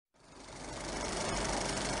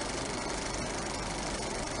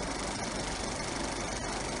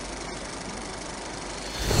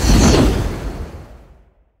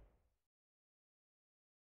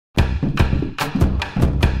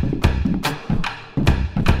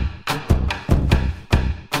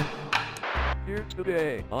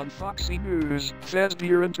Today, on Foxy News,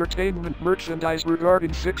 Fazbear Entertainment merchandise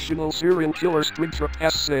regarding fictional serial killer Springtrap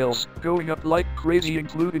has sales going up like crazy,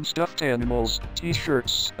 including stuffed animals,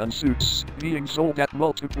 t-shirts, and suits being sold at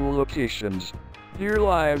multiple locations. Here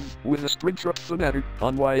live, with a Springtrap fanatic,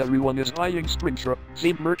 on why everyone is buying Springtrap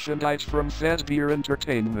themed merchandise from Fazbear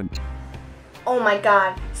Entertainment. Oh my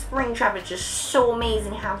god, Springtrap is just so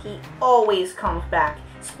amazing how he always comes back.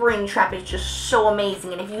 Springtrap is just so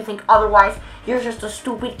amazing, and if you think otherwise, you're just a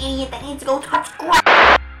stupid idiot that needs to go touch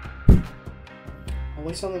grass.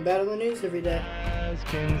 Always something bad on the news every day.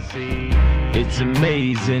 Can see it's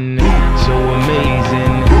amazing, so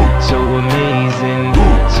amazing, so amazing,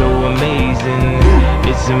 so amazing.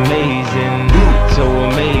 It's amazing, so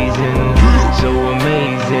amazing, so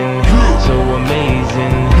amazing, so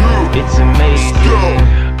amazing. It's amazing.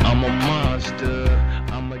 I'm a monster.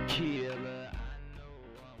 I'm a killer.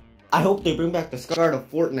 I hope they bring back the scar to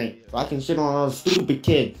Fortnite so I can shit on all those stupid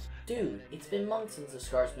kids. Dude, it's been months since the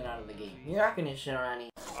scar's been out of the game. You're not gonna shit on any.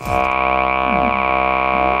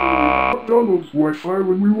 McDonald's Wi-Fi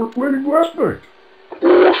when we were playing last night.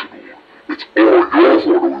 It's all your fault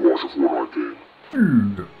that we watched the Fortnite game.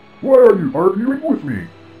 Dude, why are you arguing with me?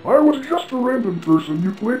 I was just a random person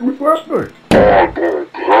you played with last night. God,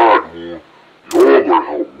 man. You're gonna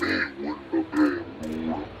help me win the game,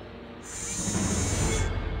 dude.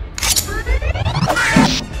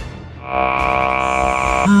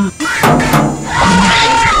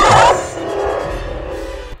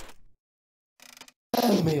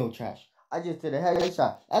 Mayo trash. I just did a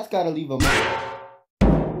headshot. That's gotta leave a mark.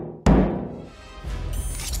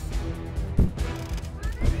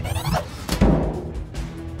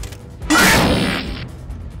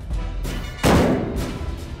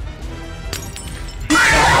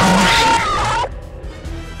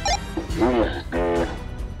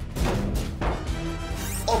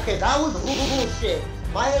 Okay, that was bullshit.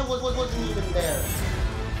 My head wasn't even there.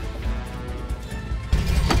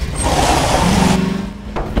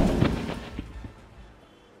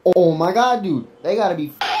 Oh my god, dude. They gotta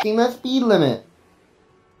be f***ing that speed limit.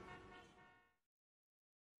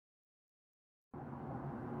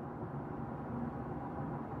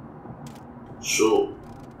 So,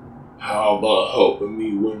 how about helping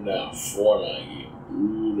me win that Fortnite game,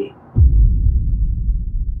 dude?